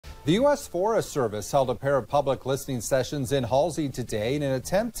The U.S. Forest Service held a pair of public listening sessions in Halsey today in an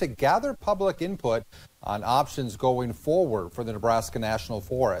attempt to gather public input on options going forward for the Nebraska National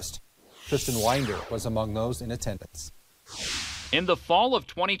Forest. Tristan Winder was among those in attendance. In the fall of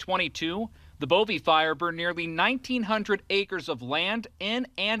 2022, the Bovee Fire burned nearly 1,900 acres of land in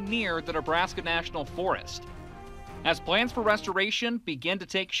and near the Nebraska National Forest. As plans for restoration begin to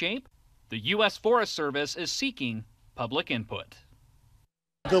take shape, the U.S. Forest Service is seeking public input.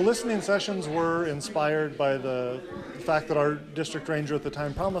 The listening sessions were inspired by the fact that our district ranger at the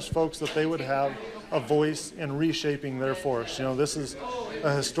time promised folks that they would have a voice in reshaping their forest. You know, this is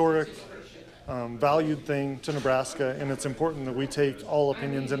a historic, valued thing to Nebraska, and it's important that we take all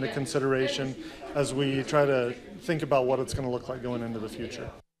opinions into consideration as we try to think about what it's going to look like going into the future.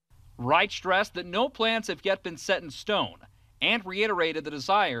 Wright stressed that no plans have yet been set in stone and reiterated the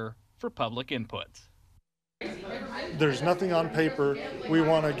desire for public input. There's nothing on paper. We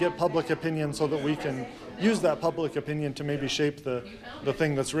want to get public opinion so that we can use that public opinion to maybe shape the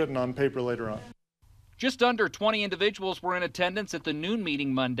thing that's written on paper later on. Just under 20 individuals were in attendance at the noon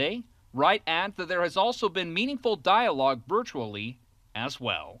meeting Monday. Wright adds that there has also been meaningful dialogue virtually as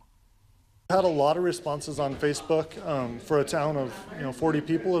well. Had a lot of responses on Facebook. For a town of 40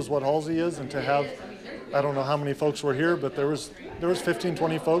 people is what Halsey is, and to have, I don't know how many folks were here, but there was 15,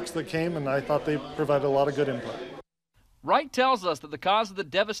 20 folks that came, and I thought they provided a lot of good input. Wright tells us that the cause of the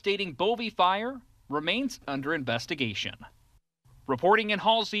devastating Bovee Fire remains under investigation. Reporting in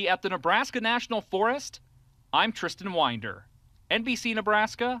Halsey at the Nebraska National Forest, I'm Tristan Winder, NBC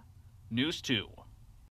Nebraska News 2.